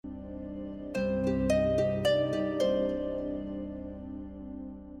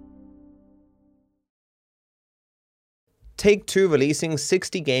Take-Two releasing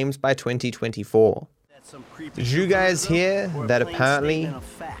 60 games by 2024. Did you guys hear that apparently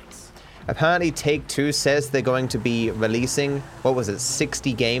Take-Two says they're going to be releasing, what was it,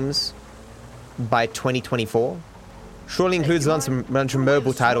 60 games by 2024? Surely includes a bunch of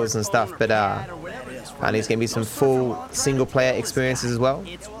mobile titles and stuff, but apparently it's going to be some full single-player experiences as well.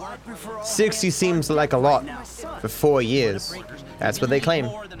 60 seems like a lot for 4 years. That's what they claim.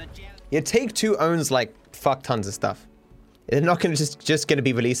 Yeah, Take-Two owns like fuck tons of stuff. They're not going to just going to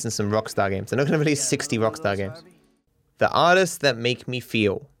be releasing some Rockstar games. They're not going to release 60 Rockstar games. The artists that make me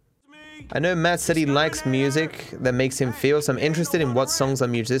feel. I know Matt said he likes music that makes him feel, so I'm interested in what songs or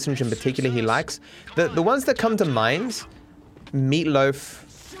musicians in particular he likes. The ones that come to mind, Meatloaf,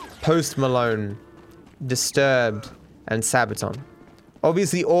 Post Malone, Disturbed, and Sabaton.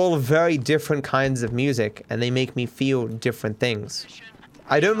 Obviously all very different kinds of music, and they make me feel different things.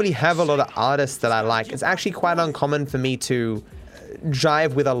 I don't really have a lot of artists that I like. It's actually quite uncommon for me to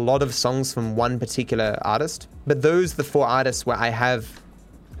jive with a lot of songs from one particular artist, but those are the 4 artists where I have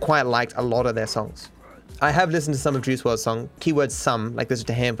quite liked a lot of their songs. I have listened to some of Juice WRLD's song, keyword some, like there's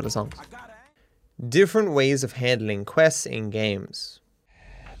just a handful of songs. Different ways of handling quests in games.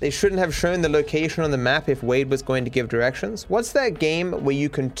 They shouldn't have shown the location on the map if Wade was going to give directions. What's that game where you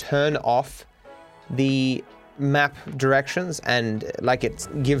can turn off the map directions and like it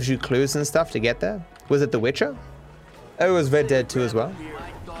gives you clues and stuff to get there? Was it The Witcher? Oh, it was Red Dead 2 as well.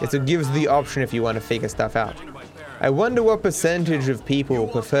 It gives the option if you want to figure stuff out. I wonder what percentage of people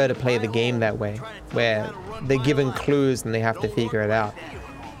prefer to play the game that way, where they're given clues and they have to figure it out.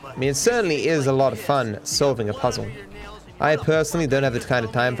 I mean, it certainly is a lot of fun solving a puzzle. I personally don't have the kind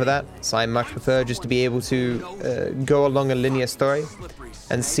of time for that, so I much prefer just to be able to go along a linear story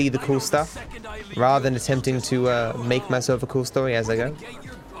and see the cool stuff, rather than attempting to make myself a cool story as I go.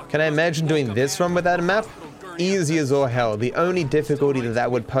 Can I imagine doing this run without a map? Easy as all hell. The only difficulty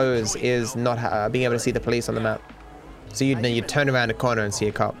that would pose is not being able to see the police on the map. So you'd turn around a corner and see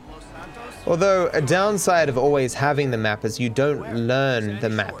a cop. Although, a downside of always having the map is you don't learn the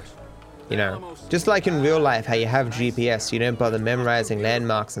map. You know, just like in real life, how you have GPS, you don't bother memorizing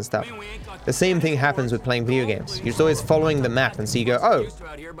landmarks and stuff. The same thing happens with playing video games. You're just always following the map, and so you go, oh,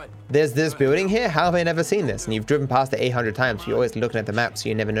 there's this building here? How have I never seen this? And you've driven past it 800 times, so you're always looking at the map, so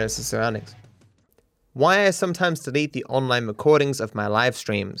you never notice the surroundings. Why I sometimes delete the online recordings of my live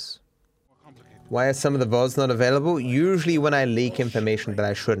streams. Why are some of the VODs not available? Usually when I leak information that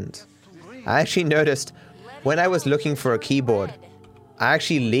I shouldn't. I actually noticed when I was looking for a keyboard, I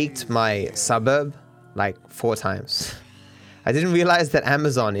actually leaked my suburb like 4 times. I didn't realize that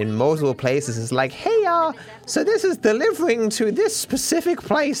Amazon in multiple places is like, hey, so this is delivering to this specific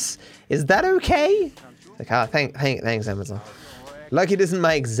place. Is that okay? Like, thanks, Amazon. Lucky it isn't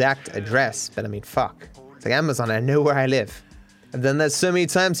my exact address, but I mean, fuck. It's like, Amazon, I know where I live. I've done that so many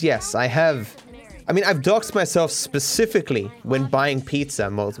times, yes, I have. I mean, I've doxed myself specifically when buying pizza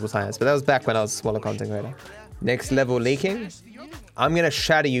multiple times, but that was back when I was a smaller content creator. Next level leaking. I'm gonna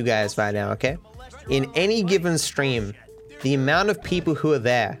shatter you guys right now, okay? In any given stream, the amount of people who are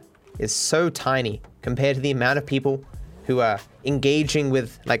there is so tiny compared to the amount of people who are engaging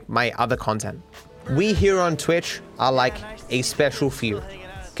with like my other content. We here on Twitch are like a special few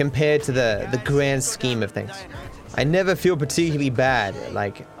compared to the grand scheme of things. I never feel particularly bad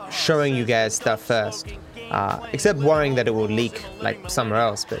like showing you guys stuff first, except worrying that it will leak like somewhere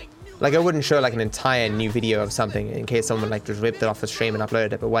else, but like I wouldn't show like an entire new video of something in case someone like just ripped it off the stream and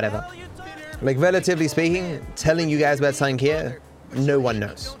uploaded it, but whatever. Like relatively speaking, telling you guys about something here, no one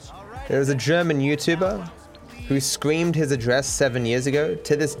knows. There was a German YouTuber who screamed his address 7 years ago.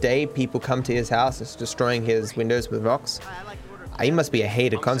 To this day, people come to his house, just destroying his windows with rocks. He must be a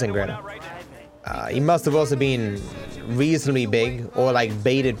hated content creator. He must have also been reasonably big or like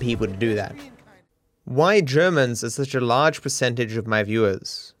baited people to do that. Why Germans are such a large percentage of my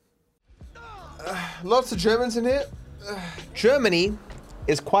viewers? Lots of Germans in here. Germany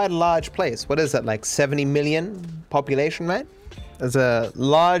is quite a large place. What is that, like 70 million population, right? There's a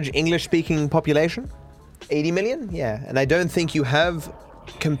large English-speaking population. 80 million? Yeah, and I don't think you have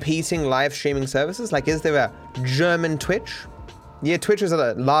competing live streaming services. Like, is there a German Twitch? Yeah, Twitch is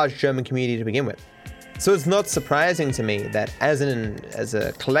a large German community to begin with. So it's not surprising to me that as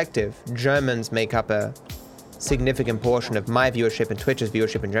a collective, Germans make up a significant portion of my viewership and Twitch's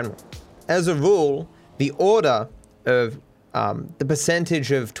viewership in general. As a rule, the order of the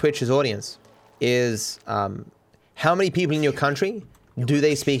percentage of Twitch's audience is how many people in your country do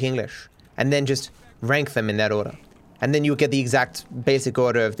they speak English? And then just rank them in that order. And then you'll get the exact basic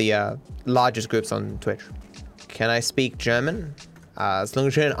order of the largest groups on Twitch. Can I speak German? As long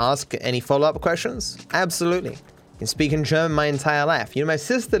as you don't ask any follow-up questions? Absolutely. been speaking German my entire life. You know, my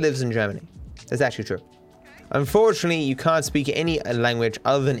sister lives in Germany. That's actually true. Unfortunately, you can't speak any language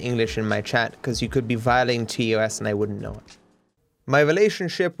other than English in my chat because you could be violating TOS and I wouldn't know it. My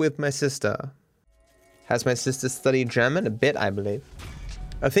relationship with my sister. Has my sister studied German? A bit, I believe.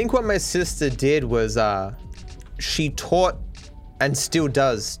 I think what my sister did was she taught and still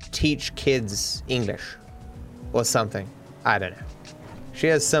does teach kids English or something. I don't know. She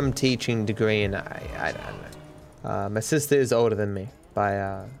has some teaching degree and I don't know. My sister is older than me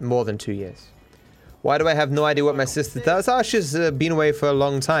by more than 2 years. Why do I have no idea what my sister does? Oh, she's been away for a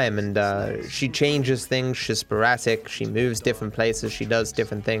long time and she changes things. She's sporadic. She moves different places. She does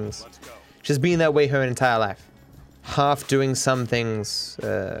different things. She's been that way her entire life. Half doing some things,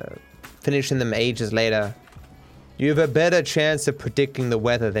 finishing them ages later. You have a better chance of predicting the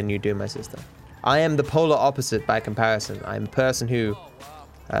weather than you do, my sister. I am the polar opposite by comparison. I'm a person who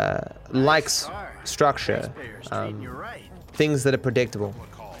likes structure, things that are predictable.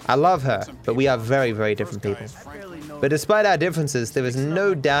 I love her, but we are very, very different people. But despite our differences, there is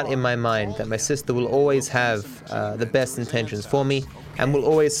no doubt in my mind that my sister will always have the best intentions for me and will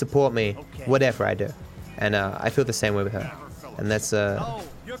always support me, whatever I do. And I feel the same way with her. And that's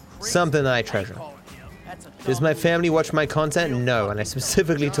something that I treasure. Does my family watch my content? No, and I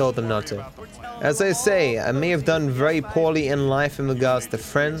specifically told them not to. As I say, I may have done very poorly in life in regards to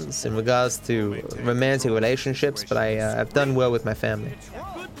friends, in regards to romantic relationships, but I've done well with my family.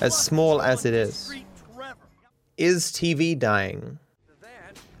 As small as it is. Is TV dying?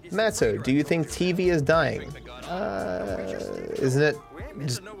 Matto, do you think TV is dying? Isn't it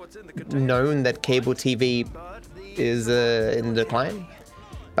just known that cable TV is in decline?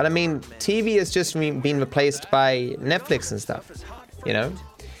 But I mean, TV has just been replaced by Netflix and stuff, you know?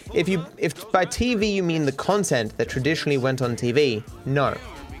 If by TV you mean the content that traditionally went on TV, no.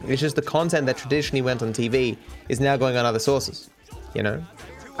 It's just the content that traditionally went on TV is now going on other sources, you know?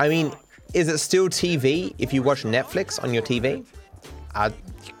 I mean, is it still TV if you watch Netflix on your TV?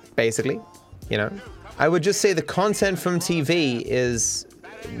 Basically, you know? I would just say the content from TV is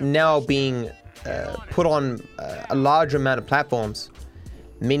now being put on a larger amount of platforms,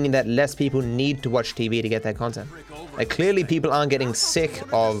 meaning that less people need to watch TV to get their content. Like, clearly people aren't getting sick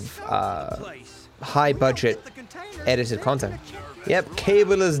of high-budget edited content. Yep,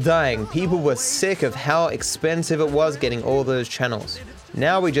 cable is dying. People were sick of how expensive it was getting all those channels.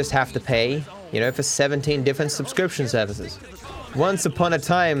 Now we just have to pay, you know, for 17 different subscription services. Once upon a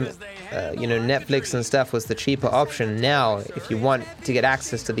time, you know, Netflix and stuff was the cheaper option. Now, if you want to get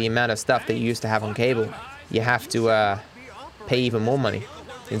access to the amount of stuff that you used to have on cable, you have to pay even more money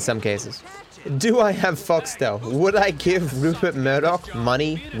in some cases. Do I have Foxtel? Would I give Rupert Murdoch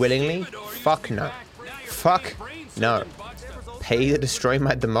money willingly? Fuck no. Fuck no. Pay to destroy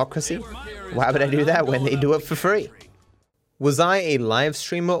my democracy? Why would I do that when they do it for free? Was I a live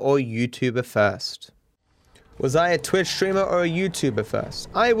streamer or YouTuber first? Was I a Twitch streamer or a YouTuber first?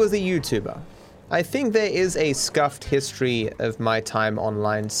 I was a YouTuber. I think there is a scuffed history of my time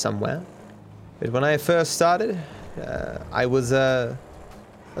online somewhere. But when I first started, I was a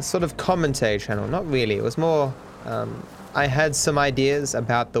sort of commentary channel. Not really, it was more, I had some ideas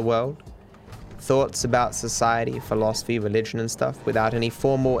about the world, thoughts about society, philosophy, religion and stuff without any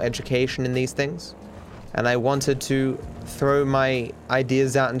formal education in these things. And I wanted to throw my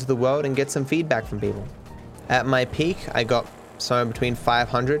ideas out into the world and get some feedback from people. At my peak, I got somewhere between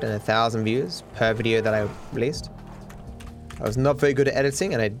 500 and 1,000 views per video that I released. I was not very good at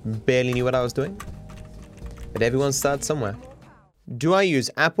editing and I barely knew what I was doing. But everyone starts somewhere. Do I use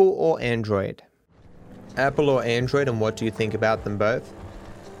Apple or Android? Apple or Android, and what do you think about them both?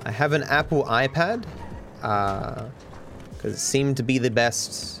 I have an Apple iPad, because it seemed to be the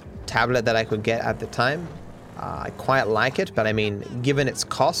best tablet that I could get at the time. I quite like it, but I mean, given its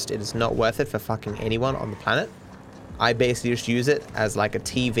cost, it is not worth it for fucking anyone on the planet. I basically just use it as like a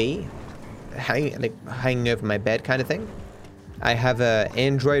TV, hanging over my bed kind of thing. I have an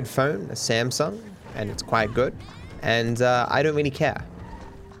Android phone, a Samsung, and it's quite good. And I don't really care.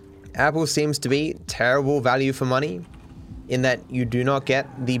 Apple seems to be terrible value for money in that you do not get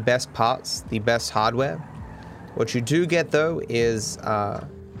the best parts, the best hardware. What you do get though is,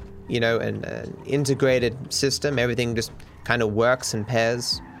 you know, an integrated system. Everything just kind of works and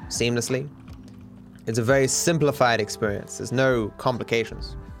pairs seamlessly. It's a very simplified experience. There's no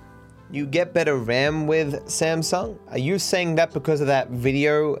complications. You get better RAM with Samsung? Are you saying that because of that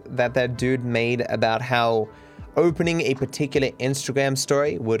video that dude made about how opening a particular Instagram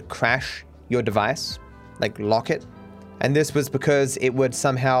story would crash your device, like lock it? And this was because it would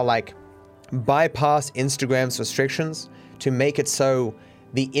somehow like bypass Instagram's restrictions to make it so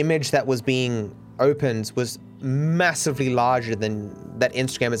the image that was being opened was massively larger than that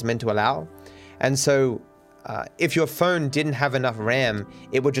Instagram is meant to allow. And so if your phone didn't have enough RAM,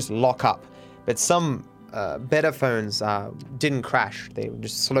 it would just lock up. But some better phones didn't crash. They would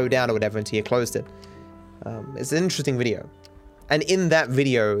just slow down or whatever until you closed it. It's an interesting video. And in that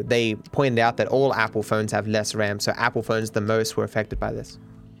video, they pointed out that all Apple phones have less RAM, so Apple phones the most were affected by this.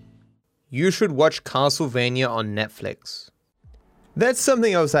 You should watch Castlevania on Netflix. That's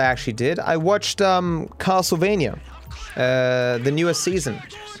something else I actually did. I watched Castlevania, the newest season.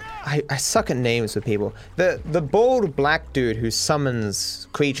 I suck at names with people. The bald black dude who summons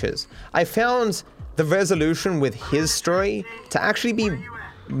creatures. I found the resolution with his story to actually be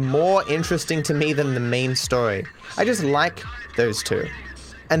more interesting to me than the main story. I just like those two.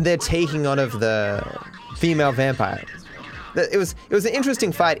 And they're taking on of the female vampire. It was an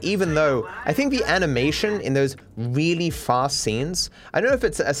interesting fight, even though I think the animation in those really fast scenes, I don't know if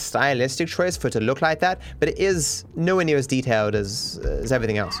it's a stylistic choice for it to look like that, but it is nowhere near as detailed as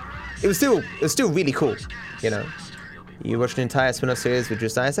everything else. It was still really cool, you know. You watched an entire spin-off series with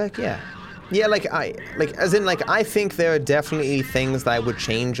just Isaac? Yeah. Yeah, I think there are definitely things that I would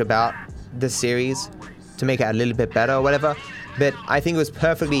change about the series to make it a little bit better or whatever. But I think it was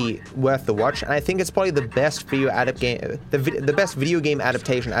perfectly worth the watch, and I think it's probably the best the best video game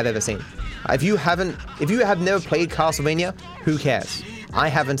adaptation I've ever seen. If you have never played Castlevania, who cares? I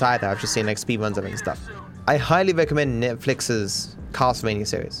haven't either. I've just seen like speedruns of it and stuff. I highly recommend Netflix's Castlevania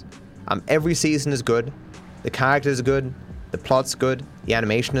series. Every season is good, the characters are good, the plot's good, the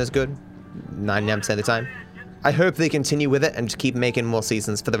animation is good, 99% of the time. I hope they continue with it and just keep making more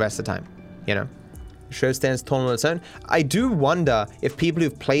seasons for the rest of the time, you know? The show stands tall on its own. I do wonder if people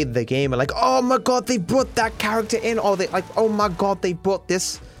who've played the game are like, oh my god, they brought that character in, or they like, oh my god, they brought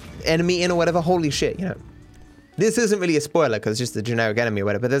this enemy in or whatever, holy shit, you know. This isn't really a spoiler because it's just a generic enemy or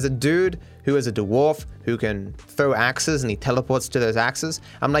whatever, but there's a dude who is a dwarf who can throw axes and he teleports to those axes.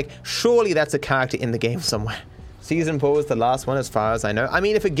 I'm like, surely that's a character in the game somewhere. Season 4 was the last one as far as I know. I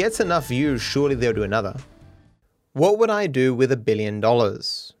mean, if it gets enough views, surely they'll do another. What would I do with $1 billion?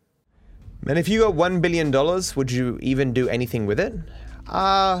 Man, if you got $1 billion, would you even do anything with it?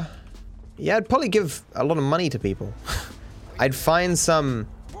 Yeah, I'd probably give a lot of money to people. I'd find some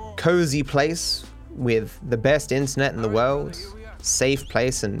cozy place with the best internet in the world, safe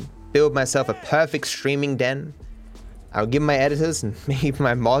place, and build myself a perfect streaming den. I would give my editors and maybe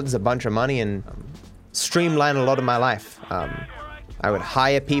my mods a bunch of money and streamline a lot of my life. I would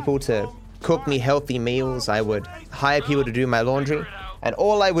hire people to cook me healthy meals. I would hire people to do my laundry. And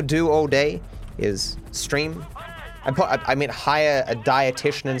all I would do all day is stream. I mean, hire a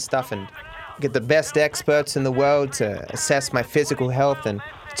dietitian and stuff and get the best experts in the world to assess my physical health and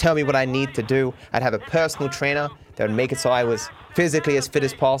tell me what I need to do. I'd have a personal trainer that would make it so I was physically as fit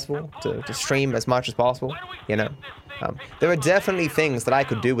as possible to stream as much as possible, you know. There are definitely things that I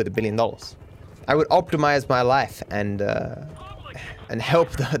could do with $1 billion. I would optimize my life and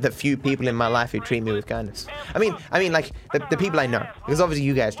help the few people in my life who treat me with kindness. I mean, like the people I know, because obviously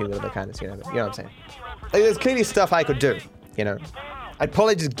you guys treat me with kindness, you know what I'm saying? Like, there's clearly stuff I could do, you know. I'd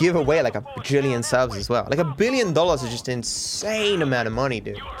probably just give away like a bajillion subs as well. Like $1 billion is just an insane amount of money,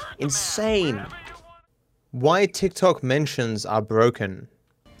 dude. Insane. Why TikTok mentions are broken.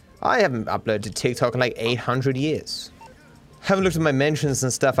 I haven't uploaded to TikTok in like 800 years. Haven't looked at my mentions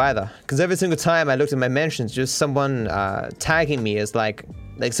and stuff either, because every single time I looked at my mentions, just someone tagging me as like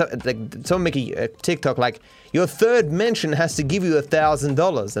someone make a TikTok like, your third mention has to give you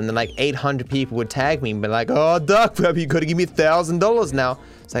 $1,000, and then like 800 people would tag me and be like, oh, Dark Web, you gotta give me $1,000 now.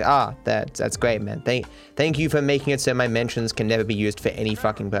 It's like, that's great, man. Thank you for making it so my mentions can never be used for any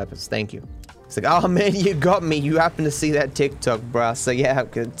fucking purpose. Thank you. It's like, oh man, you got me. You happen to see that TikTok, bruh. So yeah,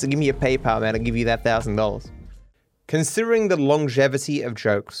 so give me a PayPal, man. I'll give you that $1,000. Considering the longevity of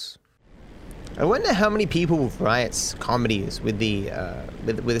jokes, I wonder how many people write comedies with the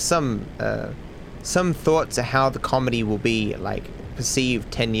with some thought to how the comedy will be like perceived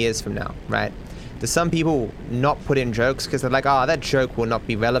 10 years from now, right? Do some people not put in jokes because they're like, oh, that joke will not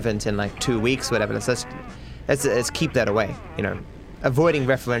be relevant in like 2 weeks, or whatever. Let's keep that away, you know, avoiding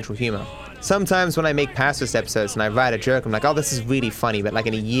referential humor. Sometimes when I make past episodes and I write a joke, I'm like, oh, this is really funny, but like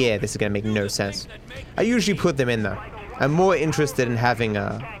in a year, this is gonna make no sense. I usually put them in though. I'm more interested in having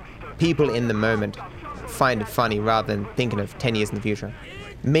people in the moment find it funny rather than thinking of 10 years in the future.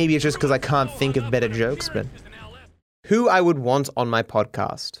 Maybe it's just because I can't think of better jokes, but... Who I would want on my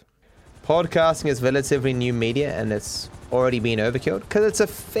podcast. Podcasting is relatively new media and it's already been overkilled because it's a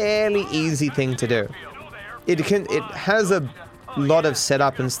fairly easy thing to do. It has a lot of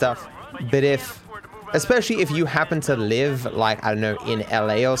setup and stuff, but especially if you happen to live like, I don't know, in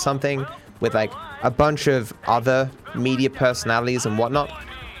LA or something with like a bunch of other media personalities and whatnot,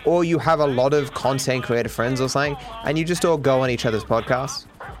 or you have a lot of content creator friends or something, and you just all go on each other's podcasts.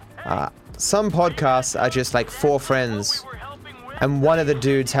 Some podcasts are just like 4 friends, and one of the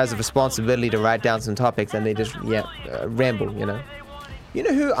dudes has a responsibility to write down some topics, and they just, ramble, you know? You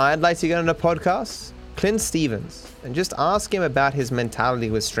know who I'd like to get on a podcast? Clint Stevens, and just ask him about his mentality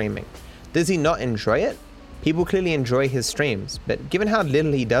with streaming. Does he not enjoy it? People clearly enjoy his streams, but given how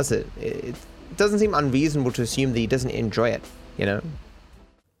little he does it, it doesn't seem unreasonable to assume that he doesn't enjoy it, you know?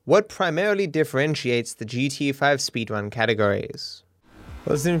 What primarily differentiates the GTA 5 speedrun categories?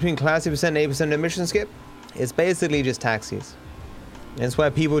 What's the difference between classic percent and 8% no mission skip? It's basically just taxis. That's why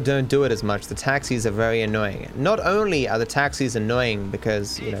people don't do it as much. The taxis are very annoying. Not only are the taxis annoying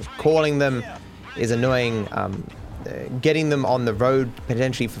because, you know, calling them is annoying, getting them on the road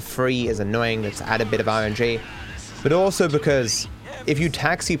potentially for free is annoying. Let's add a bit of RNG. But also because if you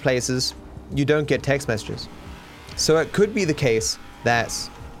taxi places, you don't get text messages. So it could be the case that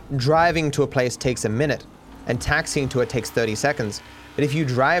driving to a place takes a minute and taxiing to it takes 30 seconds. But if you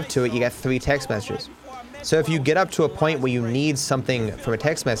drive to it, you get 3 text messages. So if you get up to a point where you need something from a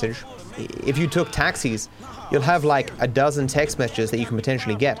text message, if you took taxis, you'll have like a dozen text messages that you can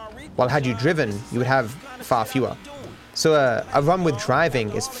potentially get. While had you driven, you would have far fewer. So a run with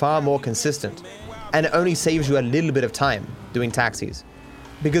driving is far more consistent, and it only saves you a little bit of time doing taxis.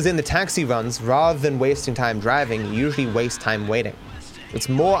 Because in the taxi runs, rather than wasting time driving, you usually waste time waiting. It's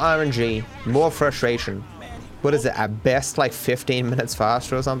more RNG, more frustration. What is it, at best like 15 minutes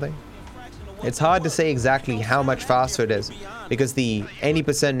faster or something? It's hard to say exactly how much faster it is, because the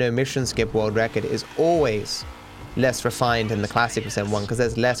 80% no mission skip world record is always less refined than the classic percent one, because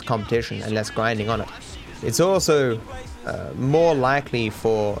there's less competition and less grinding on it. It's also more likely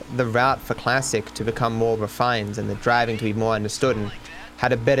for the route for classic to become more refined and the driving to be more understood and how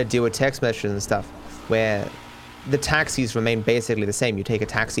to better deal with text messages and stuff, where the taxis remain basically the same. You take a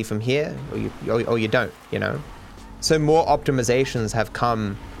taxi from here or you don't, you know? So more optimizations have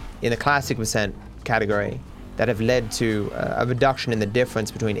come in the classic percent category that have led to a reduction in the difference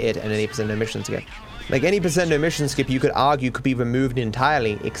between it and an 8% no mission skip. Like any percent no mission skip, you could argue could be removed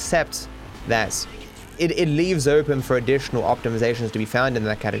entirely, except that it leaves open for additional optimizations to be found in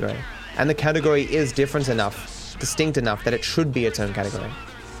that category. And the category is different enough, distinct enough, that it should be its own category.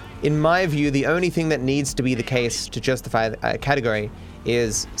 In my view, the only thing that needs to be the case to justify a category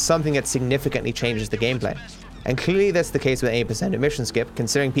is something that significantly changes the gameplay. And clearly that's the case with 8% mission skip.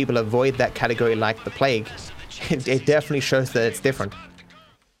 Considering people avoid that category like the plague, it definitely shows that it's different.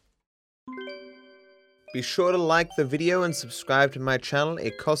 Be sure to like the video and subscribe to my channel.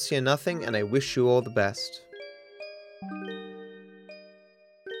 It costs you nothing, and I wish you all the best.